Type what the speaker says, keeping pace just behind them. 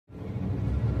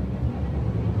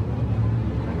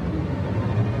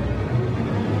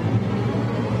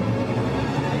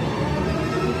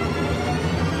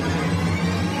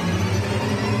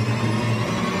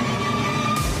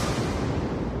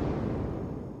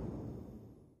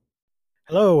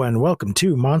Hello and welcome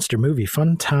to Monster Movie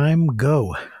Fun Time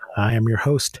Go. I am your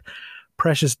host,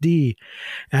 Precious D,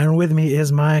 and with me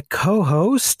is my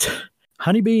co-host,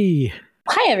 Honeybee.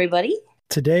 Hi, everybody.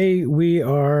 Today we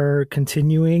are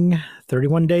continuing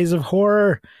 31 Days of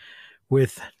Horror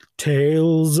with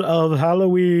Tales of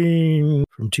Halloween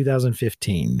from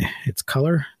 2015. Its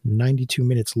color, 92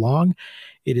 minutes long.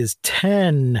 It is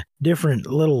 10 different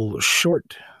little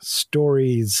short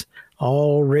stories,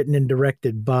 all written and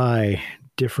directed by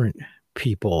different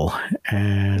people,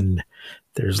 and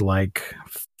there's like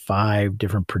 5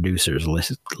 different producers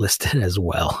listed as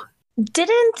well.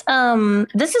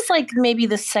 This is like maybe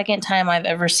the second time I've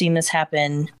ever seen this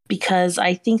happen, because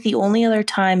I think the only other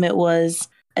time it was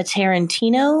a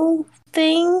Tarantino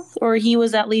thing, or he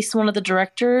was at least one of the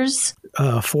directors.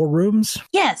 4 Rooms?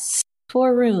 Yes,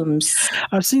 4 Rooms.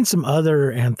 I've seen some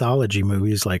other anthology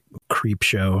movies like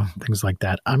Creepshow, things like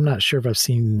that. I'm not sure if I've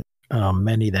seen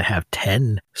many that have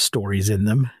 10 stories in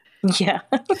them. Yeah.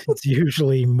 It's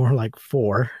usually more like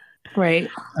 4. Right.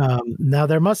 Now,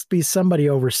 there must be somebody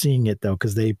overseeing it, though,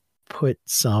 because they put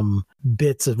some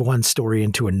bits of one story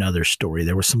into another story.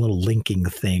 There were some little linking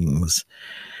things.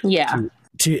 Yeah.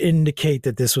 To indicate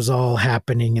that this was all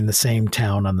happening in the same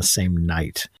town on the same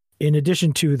night. In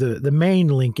addition to the main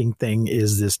linking thing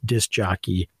is this disc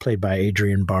jockey played by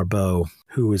Adrienne Barbeau,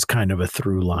 who is kind of a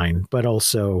through line, but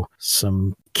also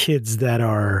some kids that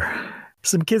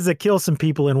kill some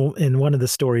people in one of the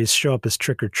stories show up as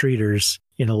trick-or-treaters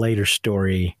in a later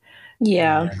story.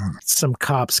 Yeah. And some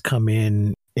cops come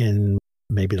in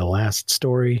maybe the last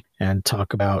story and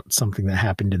talk about something that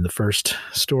happened in the first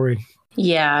story.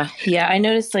 Yeah. I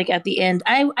noticed like at the end,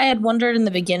 I had wondered in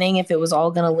the beginning if it was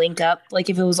all going to link up, like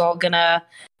if it was all going to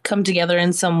come together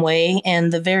in some way.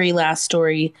 And the very last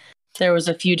story, there was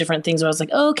a few different things where I was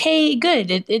like, okay, good.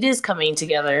 It is coming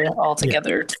together all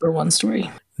together for one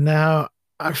story. Now,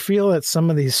 I feel that some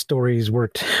of these stories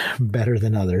worked better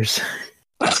than others.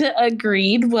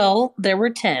 Agreed. Well, there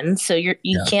were 10, so you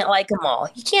can't like them all.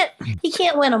 You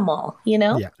can't win them all, you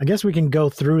know? Yeah, I guess we can go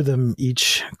through them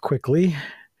each quickly.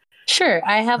 Sure.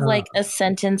 I have like a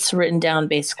sentence written down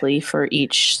basically for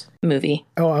each movie.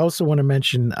 Oh, I also want to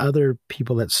mention other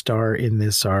people that star in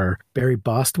this are Barry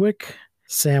Bostwick,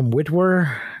 Sam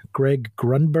Witwer, Greg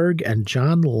Grunberg, and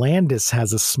John Landis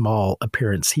has a small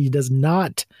appearance. He does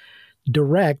not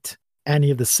direct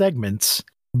any of the segments,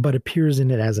 but appears in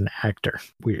it as an actor,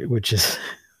 which is...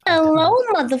 Hello,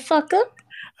 motherfucker.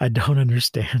 I don't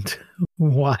understand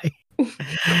why.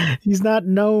 He's not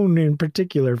known in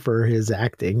particular for his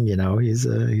acting, you know. He's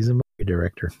a movie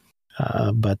director.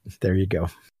 But there you go.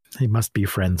 He must be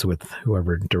friends with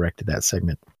whoever directed that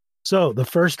segment. So the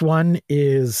first one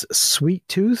is Sweet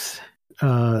Tooth.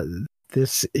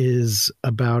 This is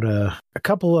about a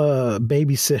couple of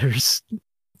babysitters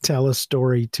tell a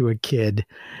story to a kid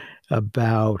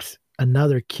about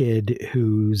another kid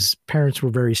whose parents were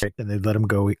very sick and they'd let him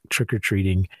go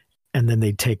trick-or-treating, and then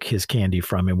they'd take his candy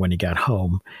from him when he got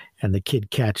home, and the kid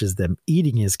catches them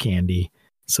eating his candy,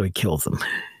 so he kills them.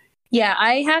 Yeah,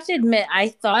 I have to admit, I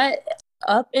thought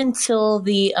up until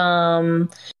the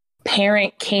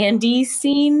parent candy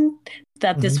scene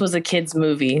that this was a kid's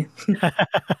movie.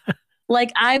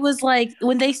 Like, I was like,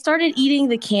 when they started eating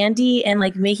the candy and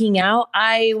like making out,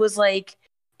 I was like,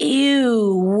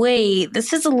 ew, wait,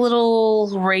 this is a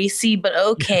little racy, but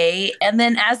okay. And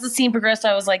then as the scene progressed,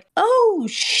 I was like, oh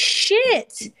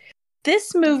shit,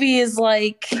 this movie is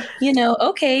like, you know,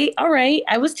 okay, all right.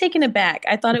 I was taken aback.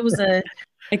 I thought it was a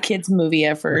kid's movie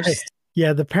at first. Right.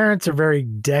 Yeah, the parents are very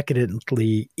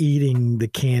decadently eating the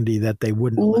candy that they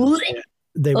wouldn't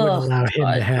allow him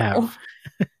to have.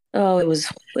 Oh, it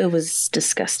was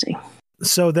disgusting.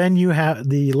 So then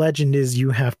the legend is you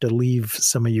have to leave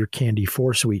some of your candy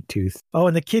for Sweet Tooth. Oh,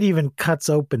 and the kid even cuts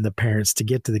open the parents to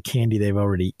get to the candy they've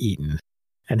already eaten.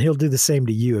 And he'll do the same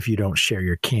to you if you don't share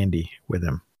your candy with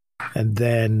him. And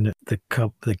then the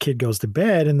kid goes to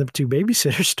bed and the 2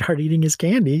 babysitters start eating his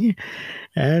candy.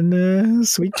 And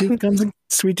Sweet Tooth comes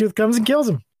and kills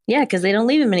him. Yeah, because they don't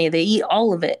leave him any. They eat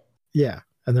all of it. Yeah.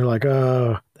 And they're like,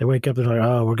 oh, they wake up and they're like,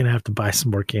 oh, we're going to have to buy some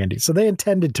more candy. So they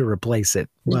intended to replace it.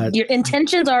 But your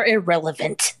intentions are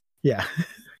irrelevant. Yeah.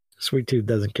 Sweet Tooth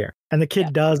doesn't care. And the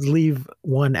kid does leave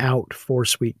one out for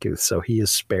Sweet Tooth, so he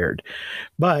is spared.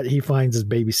 But he finds his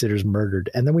babysitter's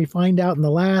murdered. And then we find out in the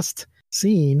last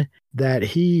scene that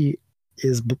he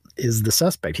is the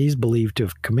suspect. He's believed to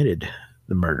have committed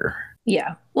the murder.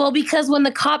 Yeah. Well, because when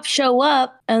the cops show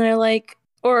up and they're like,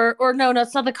 or no,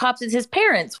 it's not the cops, it's his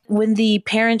parents. When the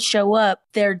parents show up,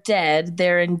 they're dead.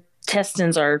 Their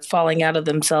intestines are falling out of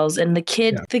themselves. And the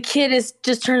kid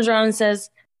just turns around and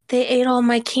says, they ate all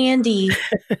my candy.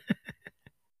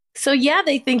 So yeah,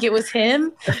 they think it was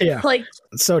him. Yeah. Like,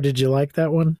 so did you like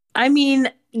that one? I mean,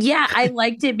 yeah, I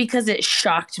liked it because it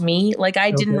shocked me. Like,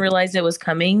 I didn't realize it was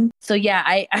coming. So yeah,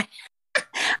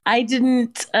 I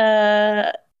didn't.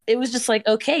 It was just like,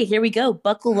 okay, here we go.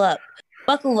 Buckle up,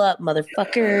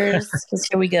 motherfuckers. Because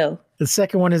here we go. The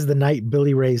second one is The Night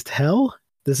Billy Raised Hell.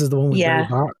 This is the one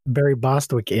with Barry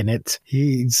Bostwick in it.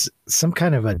 He's some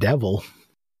kind of a devil.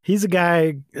 He's a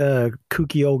guy,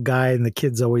 kooky old guy, and the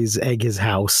kids always egg his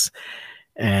house.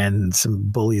 And some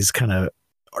bullies kind of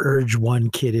urge one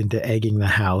kid into egging the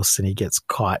house, and he gets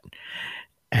caught.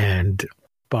 And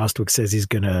Bostwick says he's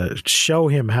going to show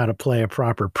him how to play a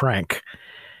proper prank.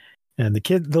 And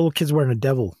the little kid's wearing a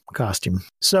devil costume.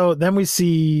 So then we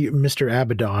see Mr.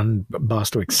 Abaddon,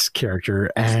 Bostwick's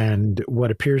character, and what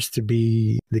appears to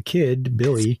be the kid,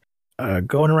 Billy,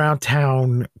 going around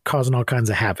town causing all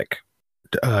kinds of havoc.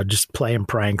 Just playing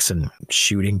pranks and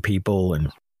shooting people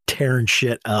and tearing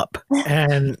shit up.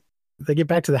 And they get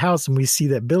back to the house and we see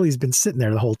that Billy's been sitting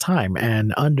there the whole time.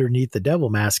 And underneath the devil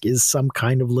mask is some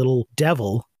kind of little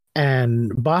devil.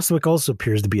 And Bostwick also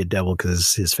appears to be a devil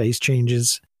because his face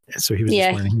changes. So he was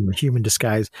just wearing a human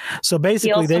disguise. So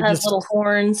basically, he also has little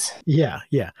horns. Yeah.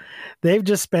 They've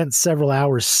just spent several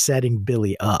hours setting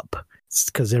Billy up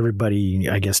because everybody,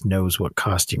 I guess, knows what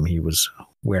costume he was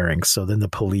wearing. So then the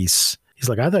police, he's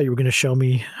like, I thought you were going to show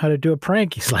me how to do a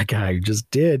prank. He's like, I just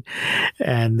did.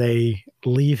 And they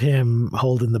leave him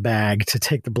holding the bag to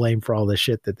take the blame for all the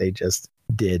shit that they just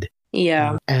did.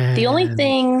 Yeah. The only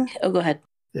thing, go ahead.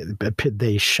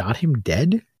 They shot him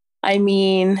dead? I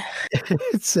mean,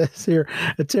 it says here,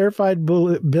 a terrified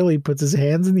Billy puts his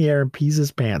hands in the air and pees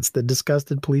his pants. The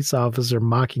disgusted police officer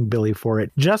mocking Billy for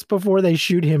it just before they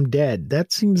shoot him dead.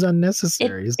 That seems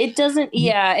unnecessary. It doesn't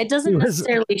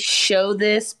necessarily show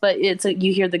this, but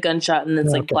you hear the gunshot and it's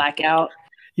like blackout.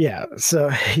 Yeah. So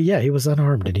yeah, he was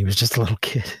unarmed and he was just a little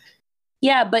kid.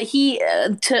 Yeah, but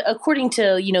according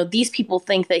to, these people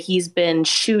think that he's been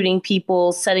shooting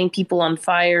people, setting people on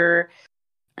fire.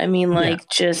 I mean,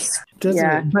 but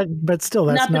still,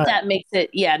 that's not that makes it.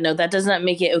 Yeah, no, that does not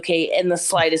make it okay in the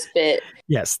slightest bit.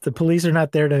 Yes, the police are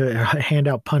not there to hand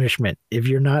out punishment. If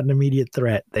you're not an immediate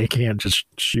threat, they can't just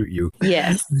shoot you.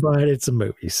 Yes, but it's a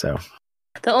movie, so.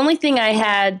 The only thing I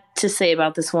had to say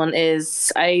about this one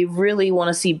is I really want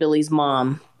to see Billy's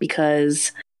mom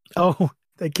because. Oh,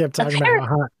 they kept talking about how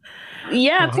hot.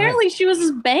 Yeah, apparently she was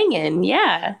just banging.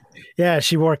 Yeah. Yeah,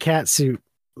 she wore a cat suit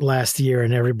last year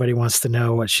and everybody wants to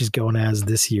know what she's going as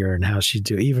this year and how she's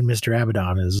doing. Even Mr.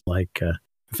 Abaddon is like, in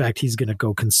fact, he's going to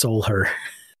go console her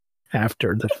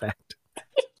after the fact.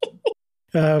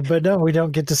 But no, we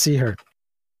don't get to see her.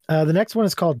 The next one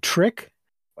is called Trick.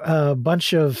 A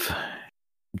bunch of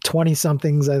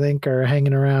 20-somethings, I think, are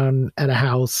hanging around at a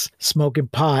house, smoking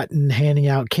pot and handing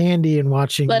out candy and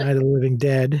watching Night of the Living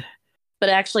Dead. But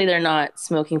actually, they're not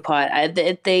smoking pot.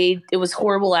 It was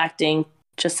horrible acting.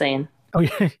 Just saying. Oh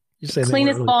yeah,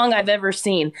 cleanest bong I've ever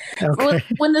seen. Okay.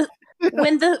 When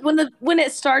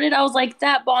it started, I was like,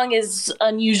 that bong is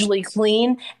unusually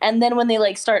clean. And then when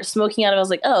they start smoking out of it, I was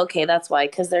like, oh, okay, that's why,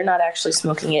 because they're not actually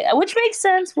smoking it, which makes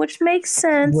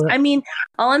sense. What? I mean,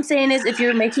 all I'm saying is, if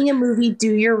you're making a movie,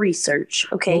 do your research.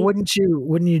 Okay. Well,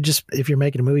 wouldn't you just, if you're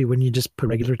making a movie, wouldn't you just put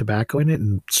regular tobacco in it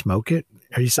and smoke it?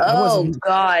 Are you saying? Oh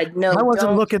God, no! I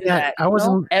wasn't looking at that. I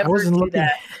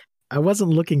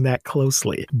wasn't looking that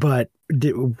closely, but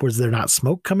was there not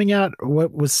smoke coming out?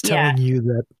 What was telling you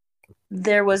that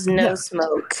there was no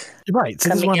smoke? Right. So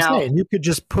this is what I'm saying. You could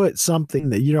just put something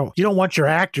that you don't want your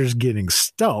actors getting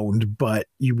stoned, but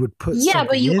you would put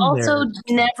but you also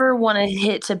never want to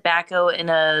hit tobacco in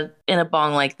a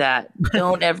bong like that.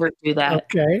 Don't ever do that.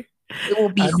 Okay. It will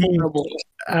be horrible.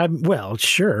 Well,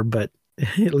 sure, but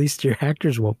at least your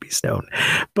actors won't be stoned.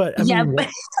 But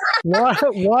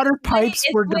water pipes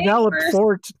were developed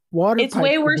for water. It's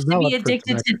way worse to be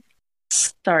addicted to.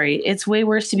 Sorry, it's way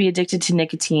worse to be addicted to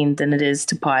nicotine than it is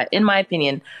to pot, in my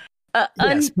opinion.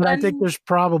 Yes, but I think there's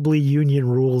probably union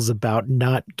rules about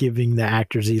not giving the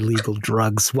actors illegal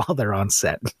drugs while they're on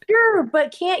set. Sure,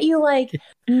 but can't you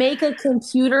make a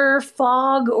computer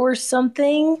fog or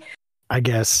something? I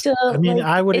guess. I mean,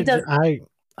 I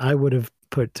would have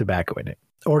put tobacco in it,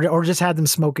 or just had them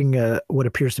smoking what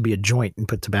appears to be a joint and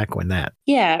put tobacco in that.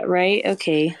 Yeah. Right.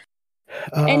 Okay.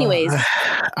 Anyways,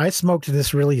 I smoked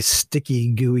this really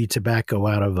sticky, gooey tobacco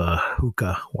out of a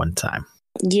hookah one time.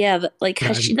 Yeah,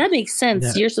 that makes sense.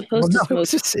 Yeah. You're supposed to smoke.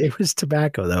 It was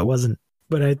tobacco though. It wasn't.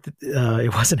 But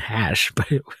it wasn't hash.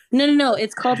 But no.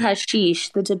 It's called hashish.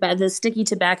 The sticky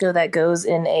tobacco that goes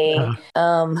in a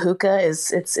hookah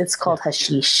it's called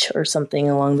hashish or something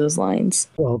along those lines.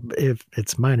 Well, if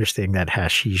it's my understanding that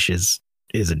hashish is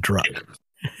is a drug.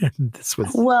 This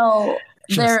was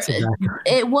there. tobacco.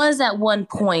 It was at one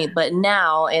point, but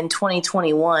now in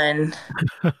 2021,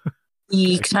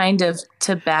 the kind of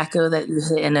tobacco that you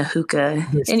hit in a hookah.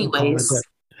 They still call it Anyways, that.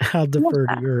 I'll defer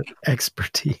to your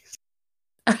expertise.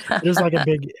 It was like a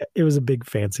big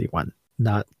fancy one,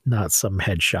 not some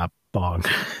head shop bong.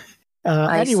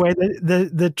 Anyway,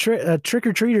 the trick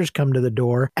or treaters come to the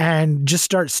door and just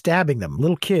start stabbing them.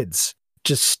 Little kids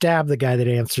just stab the guy that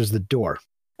answers the door,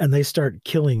 and they start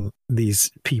killing these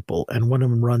people. And one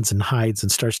of them runs and hides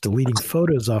and starts deleting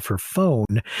photos off her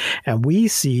phone. And we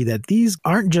see that these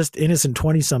aren't just innocent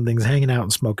 20-somethings hanging out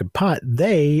and smoking pot.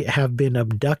 They have been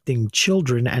abducting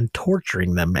children and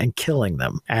torturing them and killing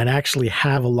them, and actually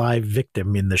have a live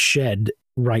victim in the shed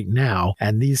right now.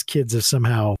 And these kids have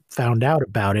somehow found out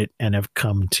about it and have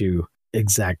come to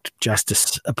exact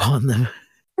justice upon them.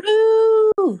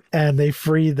 And they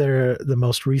free the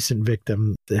most recent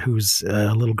victim, who's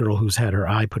a little girl who's had her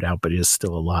eye put out but is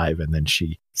still alive. And then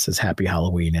she says Happy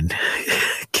Halloween and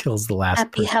kills the last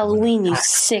Happy Halloween, you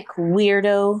sick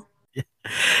weirdo.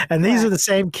 And these are the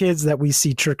same kids that we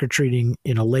see trick-or-treating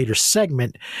in a later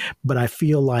segment, but I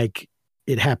feel like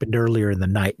it happened earlier in the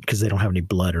night because they don't have any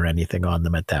blood or anything on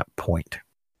them at that point.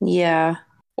 Yeah.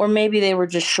 Or maybe they were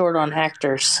just short on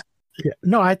actors. Yeah.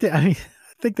 No, I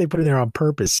think they put it there on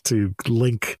purpose to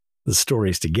link the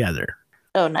stories together.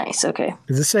 Oh, nice. Okay.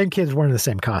 The same kids wearing the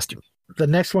same costume. The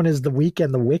next one is The Weak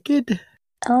and the Wicked.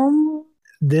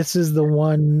 This is the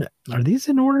one. Are these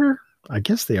in order? I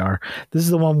guess they are. This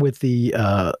is the one with the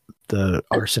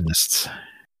arsonists.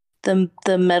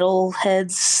 The metal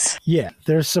heads. Yeah,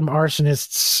 there's some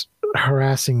arsonists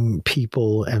harassing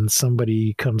people, and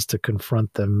somebody comes to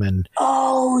confront them. And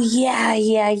the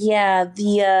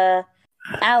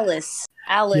Alice.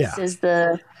 Alice is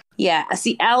the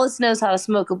See, Alice knows how to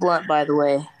smoke a blunt, by the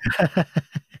way.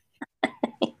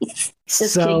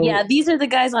 Just kidding. Yeah, these are the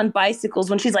guys on bicycles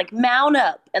when she's like, mount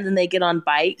up, and then they get on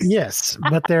bikes. Yes,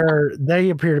 but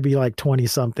they appear to be like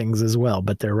 20-somethings as well,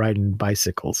 but they're riding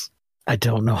bicycles. I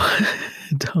don't know.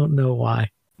 Don't know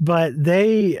why. But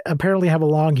they apparently have a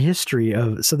long history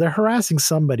so they're harassing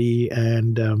somebody,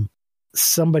 and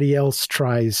somebody else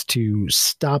tries to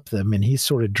stop them, and he's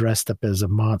sort of dressed up as a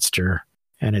monster.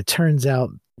 And it turns out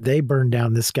they burned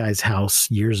down this guy's house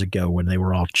years ago when they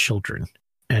were all children.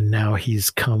 And now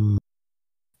he's come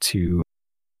to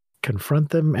confront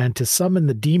them and to summon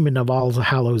the demon of All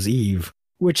Hallows Eve,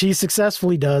 which he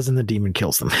successfully does, and the demon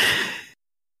kills them.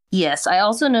 Yes, I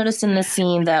also noticed in the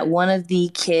scene that one of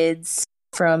the kids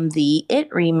from the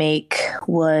It remake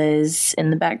was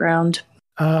in the background.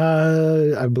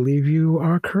 I believe you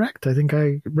are correct. I think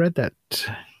I read that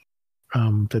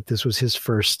this was his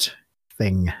first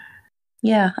thing.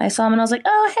 Yeah, I saw him and I was like,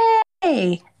 oh,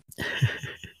 hey.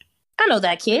 I know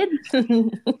that kid.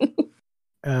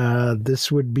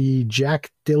 This would be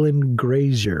Jack Dylan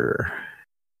Grazer.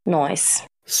 Nice.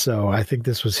 So I think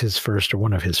this was his first or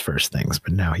one of his first things,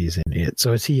 but now he's in it.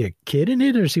 So is he a kid in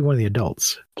it, or is he one of the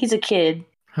adults? He's a kid.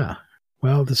 Huh.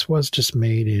 Well, this was just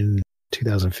made in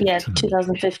 2015. Yeah,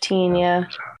 2015, yeah.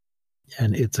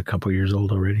 And it's a couple years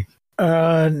old already.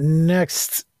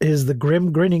 Next is The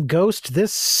Grim Grinning Ghost.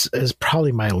 This is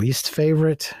probably my least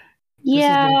favorite.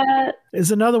 Yeah. It's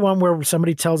another one where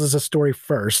somebody tells us a story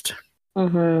first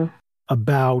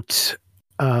about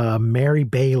Mary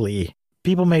Bailey.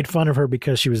 People made fun of her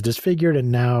because she was disfigured,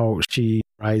 and now she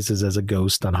rises as a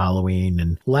ghost on Halloween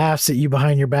and laughs at you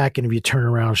behind your back, and if you turn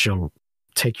around, she'll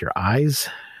take your eyes.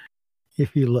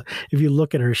 If you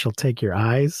look at her, she'll take your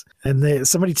eyes. And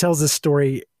somebody tells this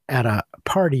story at a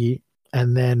party,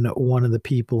 and then one of the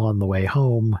people on the way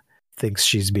home thinks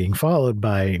she's being followed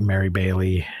by Mary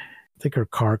Bailey. I think her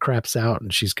car craps out,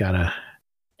 and she's got a...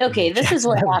 Okay, this is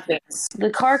what happens. The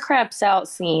car craps out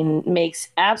scene makes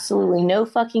absolutely no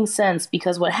fucking sense,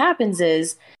 because what happens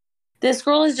is this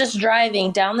girl is just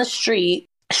driving down the street.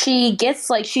 She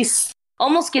gets she's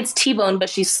almost gets T-boned, but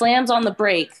she slams on the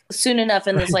brake soon enough,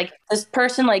 and there's this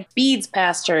person speeds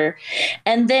past her,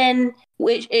 and then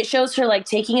it shows her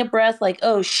taking a breath,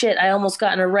 oh shit, I almost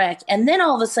got in a wreck, and then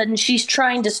all of a sudden she's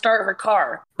trying to start her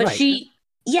car, but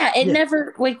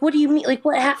never what do you mean?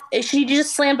 What happened? She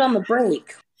just slammed on the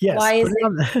brake. Yes, why is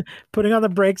putting on the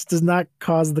brakes does not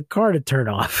cause the car to turn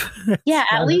off. Yeah,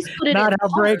 at least put it not in how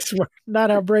park. brakes work.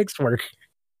 Not how brakes work.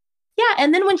 Yeah,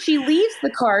 and then when she leaves the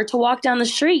car to walk down the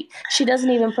street, she doesn't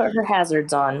even put her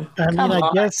hazards on.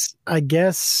 I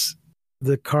guess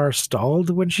the car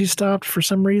stalled when she stopped for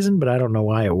some reason, but I don't know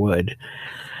why it would,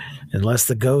 unless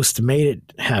the ghost made it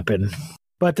happen.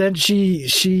 But then she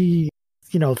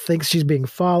thinks she's being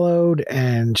followed,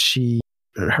 and she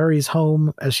hurries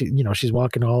home as she's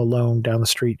walking all alone down the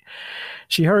street.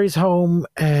 She hurries home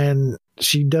and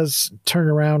she does turn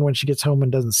around when she gets home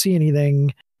and doesn't see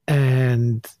anything,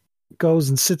 and goes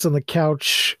and sits on the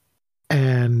couch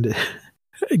and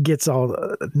gets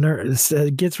all nervous,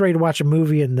 gets ready to watch a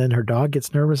movie, and then her dog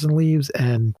gets nervous and leaves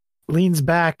and leans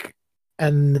back.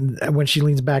 And when she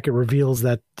leans back, it reveals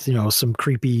that, some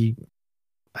creepy,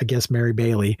 I guess, Mary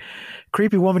Bailey,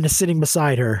 creepy woman is sitting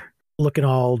beside her, looking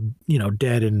all,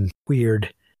 dead and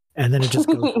weird. And then it just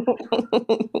goes,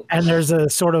 and there's a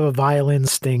sort of a violin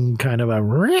sting, kind of a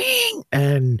ring,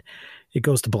 and it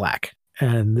goes to black.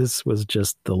 And this was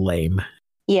just the lame.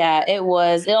 Yeah, it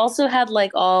was. It also had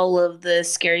like all of the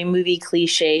scary movie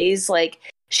cliches. Like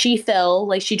she fell,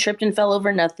 like she tripped and fell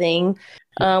over nothing.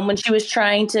 When she was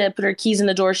trying to put her keys in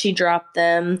the door, she dropped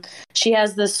them. She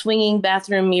has the swinging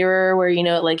bathroom mirror where,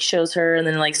 it like shows her and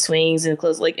then like swings and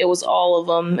closes. Like it was all of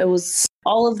them. It was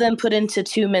all of them put into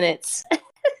 2 minutes.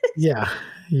 Yeah.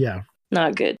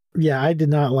 Not good. Yeah, I did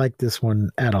not like this one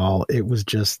at all. It was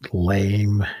just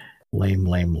lame.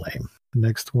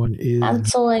 Next one is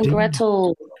Hansel and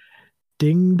Gretel.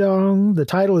 Ding Dong. The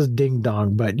title is Ding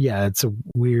Dong, but yeah, it's a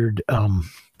weird,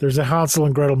 there's a Hansel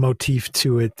and Gretel motif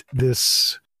to it.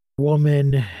 This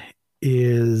woman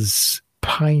is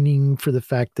pining for the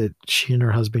fact that she and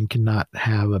her husband cannot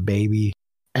have a baby.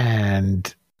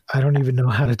 And I don't even know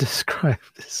how to describe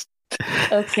this.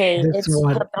 Okay, it's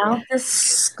about this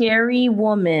scary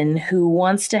woman who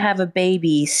wants to have a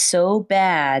baby so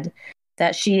bad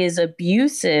that she is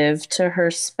abusive to her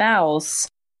spouse.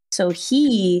 So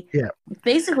he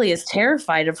basically is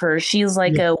terrified of her. She's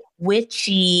like a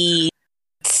witchy,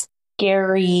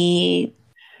 scary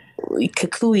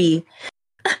kukui.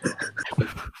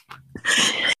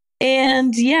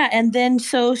 And then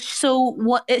so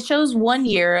what it shows one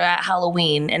year at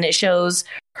Halloween, and it shows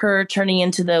her turning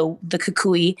into the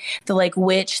kukui, the like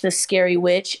witch, the scary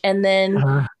witch, and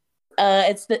then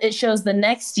it shows the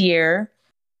next year.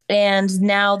 And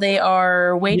now they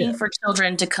are waiting for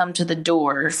children to come to the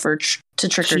door to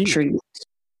trick or treat.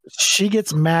 She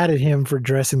gets mad at him for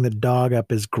dressing the dog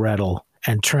up as Gretel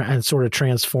and sort of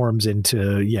transforms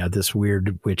into this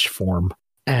weird witch form.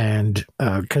 And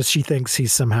because she thinks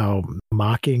he's somehow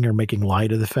mocking or making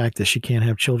light of the fact that she can't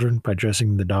have children by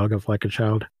dressing the dog up like a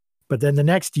child. But then the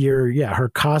next year, her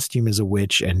costume is a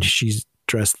witch, and she's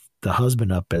dressed the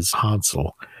husband up as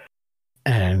Hansel.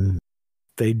 And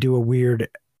they do a weird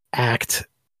act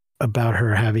about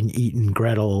her having eaten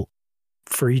Gretel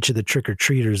for each of the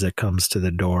trick-or-treaters that comes to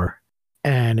the door.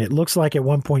 And it looks like at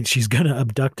one point she's going to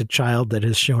abduct a child that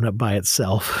has shown up by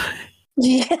itself.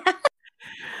 Yeah.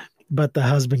 But the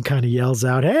husband kind of yells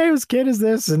out, "Hey, whose kid is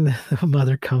this?" And the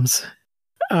mother comes.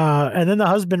 And then the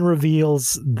husband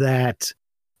reveals that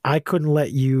I couldn't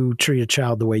let you treat a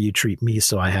child the way you treat me,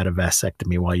 so I had a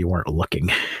vasectomy while you weren't looking.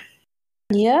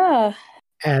 Yeah.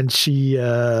 And she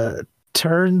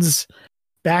turns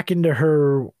back into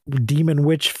her demon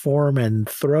witch form and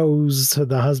throws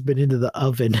the husband into the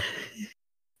oven,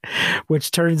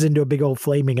 which turns into a big old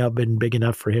flaming oven big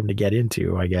enough for him to get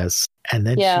into, I guess. And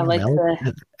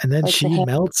then she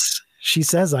melts. She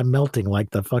says, "I'm melting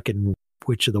like the fucking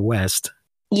Witch of the West."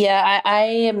 Yeah, I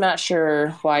am not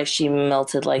sure why she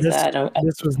melted like that.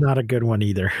 This was not a good one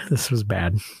either. This was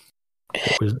bad.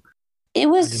 It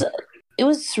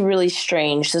was really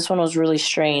strange. This one was really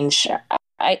strange.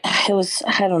 I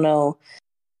don't know.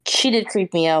 She did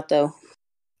creep me out though.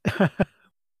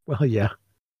 Well, yeah.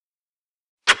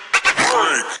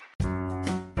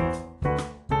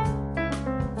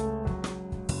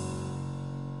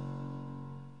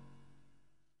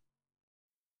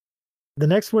 The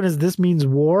next one is This Means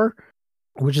War,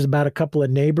 which is about a couple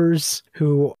of neighbors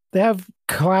who they have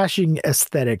clashing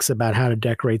aesthetics about how to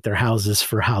decorate their houses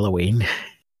for Halloween.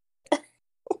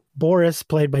 Boris,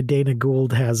 played by Dana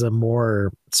Gould, has a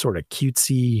more sort of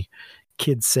cutesy,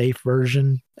 kid-safe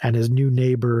version, and his new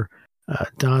neighbor,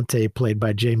 Dante, played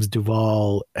by James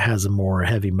Duval, has a more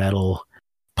heavy metal,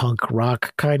 punk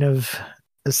rock kind of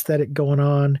aesthetic going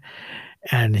on,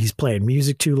 and he's playing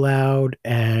music too loud,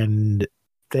 and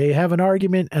they have an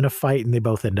argument and a fight, and they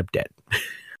both end up dead.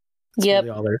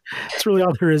 That's really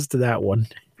all there is to that one.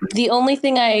 The only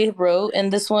thing I wrote in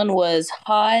this one was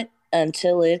hot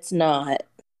until it's not.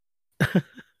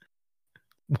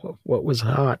 What was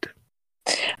hot?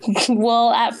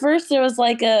 Well, at first there was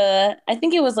I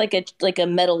think it was like a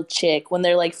metal chick when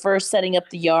they're like first setting up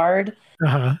the yard.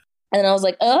 Uh-huh. And I was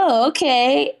like, oh,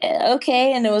 okay.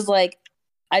 And it was like,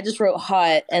 I just wrote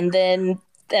hot. And then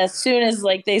as soon as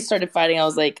they started fighting, I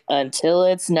was like, until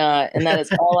it's not. And that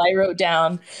is all I wrote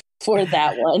down for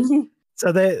that one.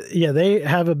 So they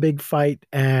have a big fight,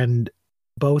 and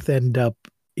both end up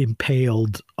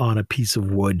impaled on a piece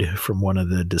of wood from one of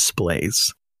the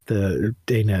displays.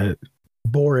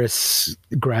 Boris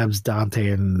grabs Dante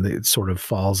and it sort of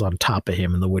falls on top of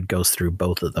him and the wood goes through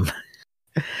both of them.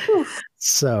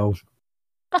 So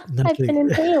I've been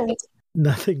impaled.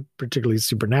 Nothing particularly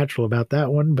supernatural about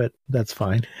that one, but that's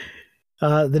fine.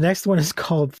 The next one is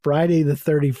called Friday the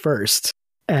 31st.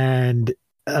 And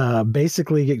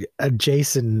basically a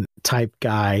Jason type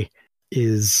guy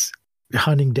is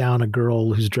hunting down a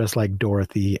girl who's dressed like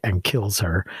Dorothy and kills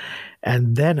her.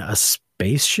 And then a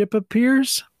spaceship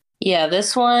appears. Yeah,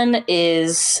 this one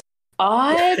is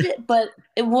odd, but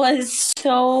it was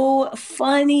so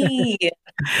funny.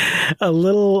 A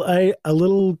little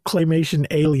claymation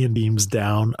alien beams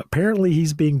down. Apparently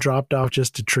he's being dropped off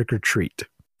just to trick or treat.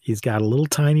 He's got a little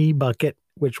tiny bucket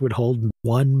which would hold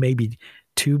one, maybe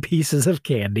two pieces of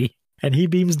candy. And he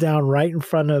beams down right in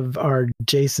front of our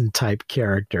Jason type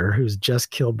character who's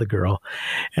just killed the girl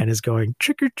and is going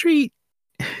trick or treat.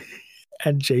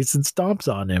 And Jason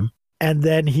stomps on him. And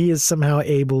then he is somehow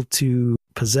able to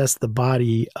possess the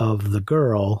body of the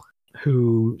girl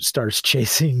who starts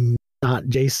chasing not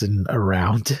Jason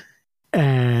around.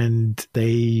 And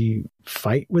they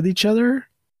fight with each other.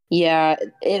 Yeah,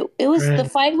 it was the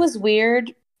fight was weird.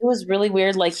 It was really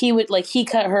weird. Like he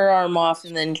cut her arm off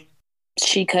and then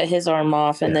she cut his arm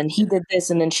off and then he did this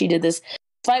and then she did this.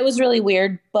 Fight was really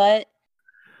weird, but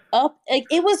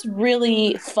it was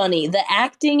really funny. The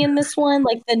acting in this one,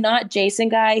 like the not Jason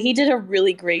guy, he did a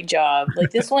really great job.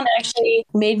 Like this one actually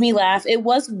made me laugh. It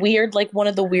was weird, like one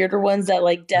of the weirder ones that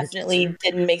like definitely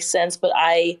didn't make sense, but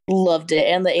I loved it.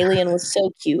 And the alien was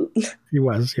so cute. He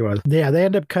was. Yeah, they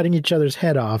end up cutting each other's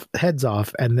heads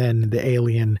off, and then the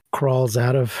alien crawls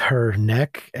out of her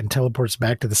neck and teleports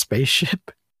back to the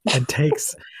spaceship and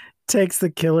takes the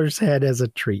killer's head as a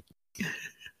treat.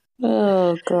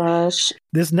 Oh, gosh.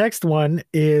 This next one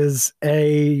is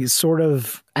a sort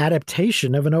of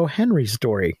adaptation of an O. Henry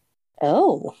story.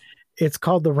 Oh. It's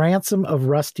called The Ransom of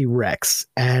Rusty Rex,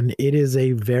 and it is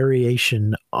a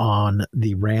variation on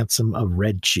The Ransom of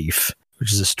Red Chief,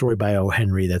 which is a story by O.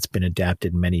 Henry that's been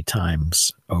adapted many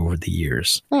times over the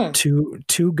years.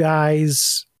 Two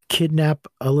guys kidnap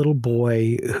a little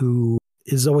boy who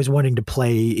is always wanting to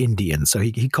play Indian, so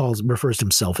he refers to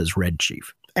himself as Red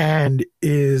Chief. And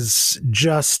is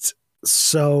just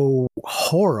so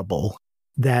horrible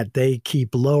that they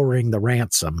keep lowering the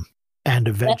ransom. And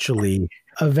eventually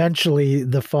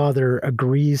the father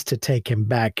agrees to take him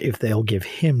back if they'll give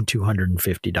him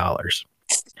 $250.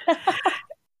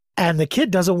 And the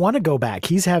kid doesn't want to go back.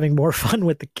 He's having more fun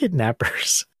with the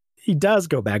kidnappers. He does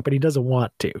go back, but he doesn't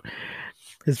want to.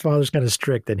 His father's kind of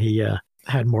strict, and he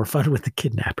had more fun with the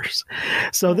kidnappers.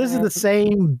 So this is the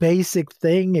same basic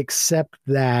thing, except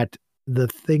that the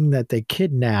thing that they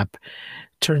kidnap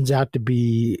turns out to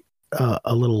be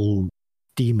a little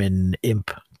demon imp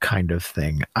kind of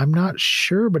thing. I'm not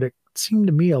sure, but it seemed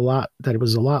to me that it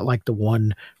was a lot like the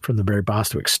one from the Barry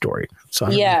Bostwick story. So I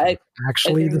don't know if it's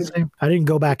actually the same. I didn't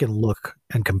go back and look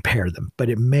and compare them,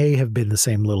 but it may have been the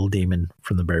same little demon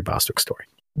from the Barry Bostwick story.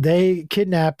 They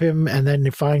kidnap him, and then they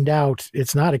find out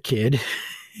it's not a kid,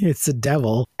 it's a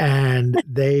devil, and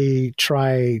they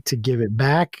try to give it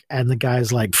back, and the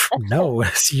guy's like, no,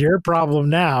 it's your problem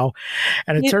now.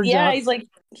 And it turns out... he's like,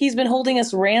 he's been holding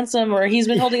us ransom, or he's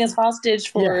been holding us hostage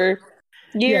for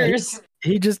years. Yeah,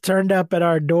 he just turned up at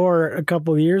our door a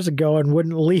couple of years ago and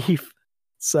wouldn't leave.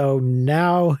 So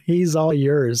now he's all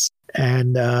yours.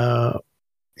 And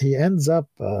he ends up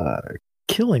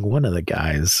killing one of the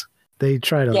guys. They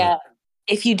try to... Yeah.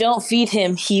 If you don't feed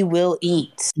him, he will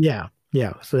eat. Yeah.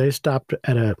 Yeah. So they stopped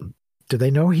at a... Do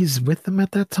they know he's with them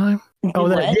at that time? Oh,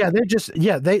 they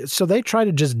try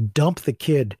to just dump the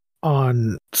kid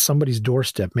on somebody's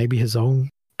doorstep, maybe his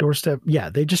own doorstep. Yeah.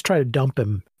 They just try to dump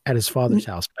him at his father's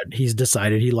house, but he's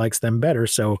decided he likes them better.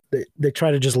 So they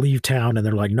try to just leave town, and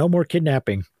they're like, no more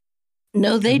kidnapping.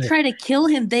 No, they try to kill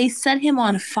him. They set him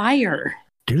on fire.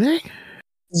 Do they?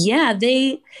 Yeah.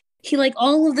 He like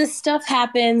all of this stuff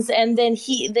happens, and then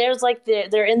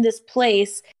they're in this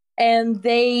place, and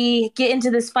they get into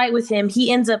this fight with him.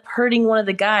 He ends up hurting one of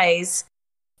the guys,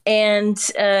 and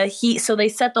so they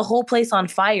set the whole place on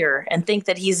fire and think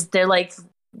that they're like,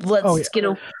 let's get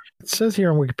a... It says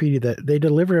here on Wikipedia that they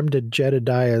deliver him to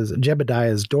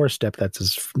Jebediah's doorstep, that's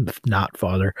his not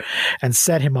father, and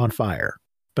set him on fire.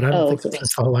 But I don't think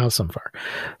that's the whole house on fire.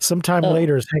 Sometime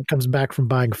later, as Hank comes back from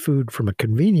buying food from a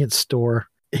convenience store,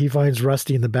 he finds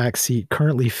Rusty in the back seat,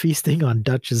 currently feasting on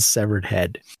Dutch's severed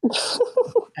head.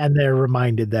 And they're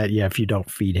reminded that, if you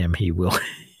don't feed him, he will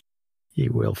He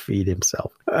will feed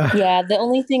himself. Yeah, the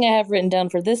only thing I have written down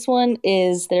for this one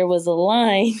is there was a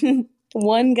line.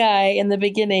 One guy in the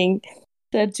beginning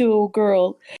said to a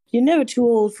girl, "You're never too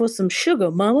old for some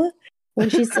sugar, mama." When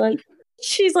she's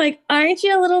like, "Aren't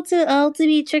you a little too old to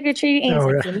be trick or treating?" And he's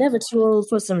like, "You're never too old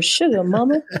for some sugar,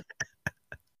 mama."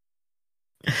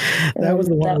 That was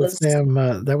the one with Sam.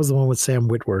 That was the one with Sam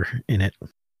Witwer in it.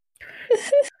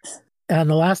 And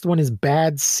the last one is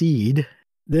Bad Seed.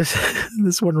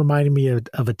 This one reminded me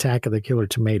of Attack of the Killer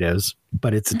Tomatoes,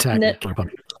 but it's Attack of the Killer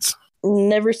Pumpkins.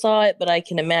 Never saw it, but I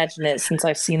can imagine it since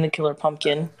I've seen the Killer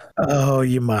Pumpkin. Oh,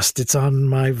 you must. It's on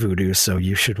my Vudu, so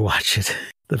you should watch it.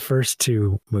 The first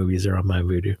 2 movies are on my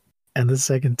Vudu, and the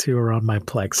second 2 are on my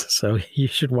Plex, so you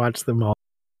should watch them all.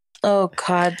 Oh,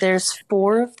 God, there's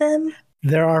 4 of them?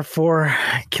 There are 4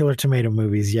 Killer Tomato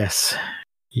movies, yes.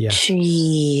 Yes.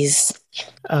 Jeez.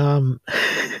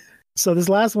 So this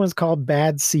last one is called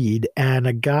Bad Seed, and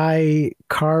a guy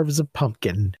carves a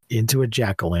pumpkin into a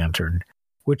jack-o'-lantern,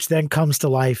 which then comes to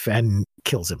life and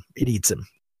kills him. It eats him.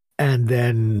 And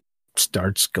then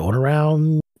starts going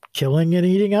around killing and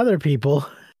eating other people.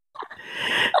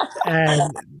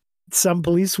 And some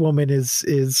policewoman is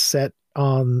set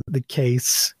on the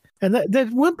case. And at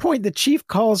one point, the chief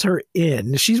calls her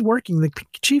in. She's working. The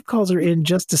chief calls her in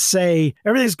just to say,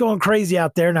 everything's going crazy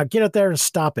out there. Now get out there and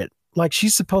stop it. Like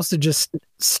she's supposed to just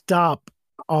stop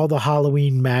all the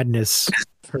Halloween madness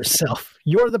herself.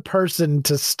 You're the person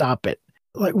to stop it.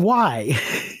 Like, why?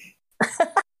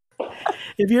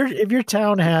 If your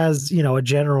town has, a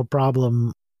general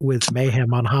problem with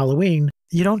mayhem on Halloween,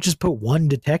 you don't just put one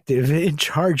detective in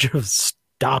charge of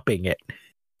stopping it.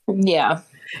 Yeah.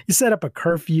 You set up a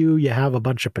curfew, you have a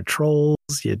bunch of patrols,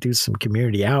 you do some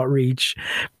community outreach,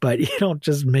 but you don't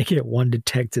just make it one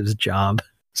detective's job.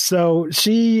 So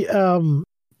she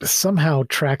somehow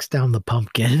tracks down the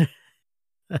pumpkin.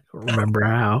 I don't remember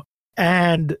how.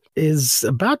 And is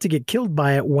about to get killed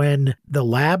by it when the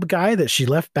lab guy that she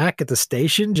left back at the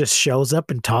station just shows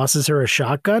up and tosses her a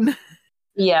shotgun.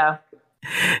 Yeah.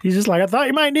 He's just like, I thought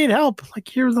you might need help.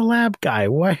 Like, you're the lab guy.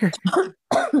 Why are...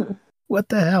 What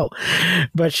the hell?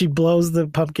 But she blows the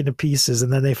pumpkin to pieces,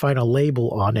 and then they find a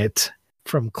label on it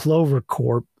from Clover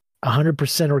Corp,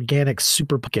 100% organic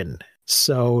super pumpkin.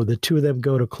 So the 2 of them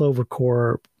go to Clover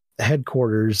Corp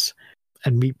headquarters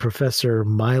and meet Professor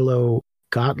Milo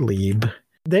Gottlieb.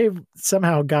 They've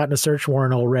somehow gotten a search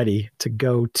warrant already to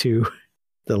go to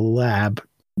the lab,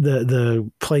 the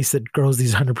place that grows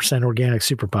these 100% organic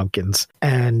super pumpkins.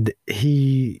 And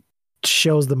he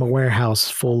shows them a warehouse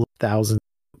full of thousands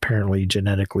apparently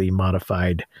genetically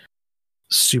modified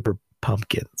super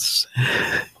pumpkins.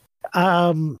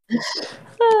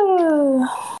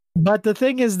 But the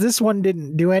thing is, this one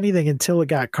didn't do anything until it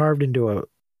got carved into a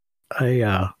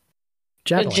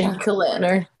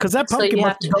jack-o'-lantern. Because that pumpkin so you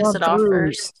have to piss it off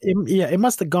first. It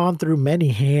must have gone through many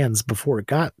hands before it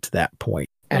got to that point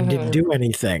and didn't do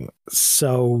anything.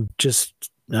 So just,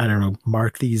 I don't know,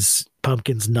 mark these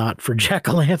pumpkins not for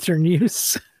jack-o'-lantern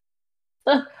use.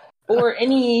 Or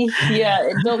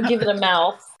don't give it a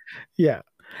mouth. Yeah.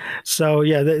 So,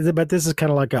 yeah, but this is kind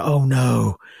of like oh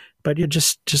no. But you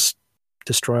just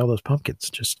destroy all those pumpkins.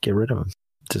 Just get rid of them.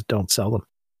 Just don't sell them.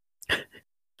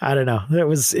 I don't know. It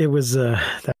was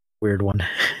that weird one.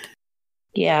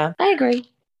 Yeah, I agree.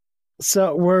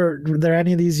 So were there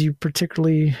any of these you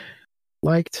particularly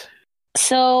liked?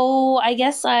 So I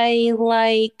guess I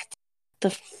liked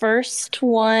the first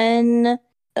one.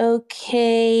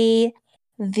 Okay.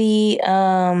 The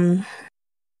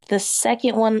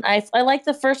second one, I liked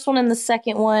the first one and the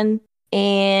second one,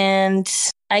 and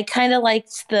I kind of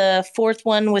liked the fourth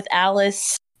one with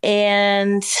Alice.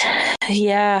 And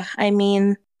yeah, I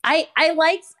mean, I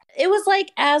liked, it was like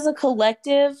as a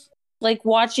collective, like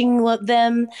watching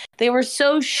them, they were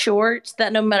so short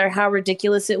that no matter how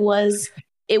ridiculous it was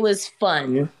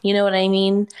fun. You know what I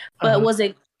mean? But was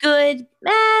it good?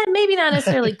 Maybe not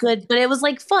necessarily good, but it was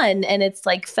like fun, and it's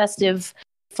like festive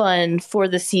fun for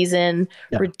the season.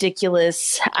 Yeah.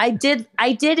 Ridiculous. I did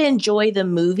enjoy the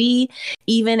movie,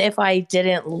 even if I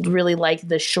didn't really like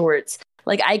the shorts.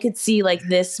 Like I could see like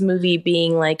this movie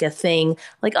being like a thing,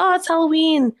 like, oh, it's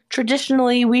Halloween.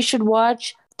 Traditionally, we should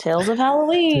watch Tales of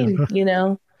Halloween, you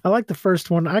know? I like the first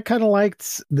one. I kind of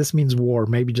liked This Means War,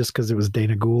 maybe just because it was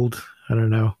Dana Gould. I don't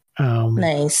know.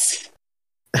 Nice.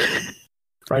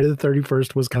 Friday the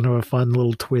 31st was kind of a fun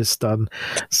little twist on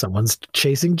someone's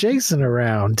chasing Jason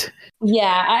around.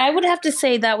 Yeah, I would have to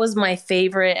say that was my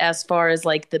favorite as far as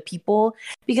like the people,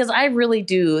 because I really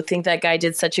do think that guy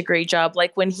did such a great job.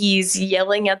 Like when he's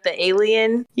yelling at the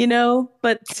alien, you know,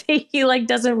 but he like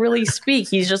doesn't really speak.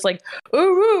 He's just like,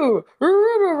 ooh,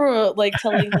 like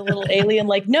telling the little alien,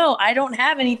 like, no, I don't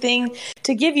have anything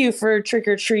to give you for trick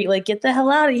or treat. Like, get the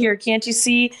hell out of here. Can't you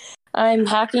see I'm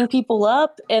hacking people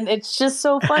up? And it's just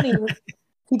so funny.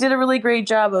 He did a really great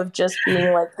job of just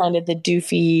being like kind of the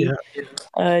doofy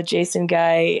Jason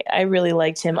guy. I really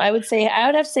liked him. I would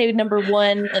have to say number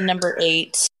 1 and number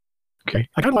 8. Okay.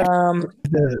 I kind of like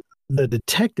the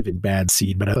detective in Bad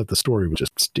Seed, but I thought the story was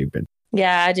just stupid.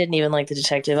 Yeah, I didn't even like the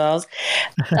detective. I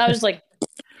was like,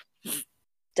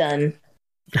 done.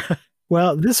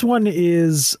 Well, this one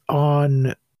is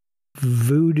on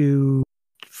Vudu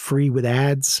free with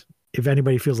ads, if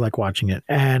anybody feels like watching it.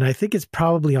 And I think it's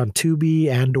probably on Tubi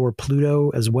and or Pluto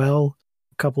as well.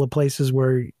 A couple of places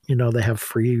where, you know, they have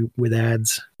free with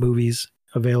ads movies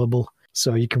available.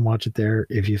 So you can watch it there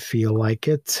if you feel like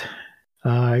it.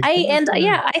 I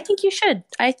think you should.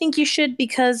 I think you should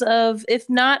because of, if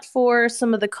not for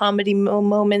some of the comedy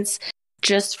moments,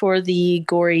 just for the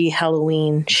gory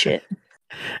Halloween shit.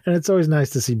 And it's always nice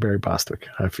to see Barry Bostwick,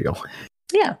 I feel.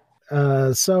 Yeah.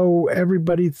 So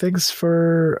everybody, thanks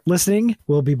for listening.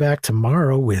 We'll be back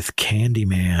tomorrow with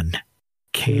Candyman.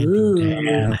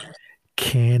 Candyman.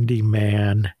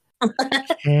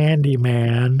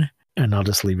 And I'll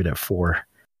just leave it at 4.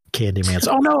 Candyman.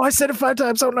 Oh no, I said it 5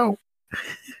 times. Oh no.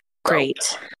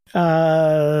 Great.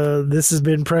 This has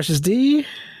been Precious D.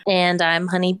 And I'm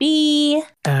Honey Bee.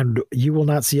 And you will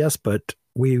not see us, but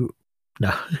we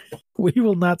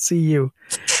will not see you.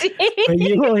 But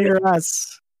you will hear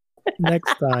us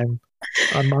next time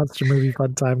on Monster Movie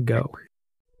Fun Time Go.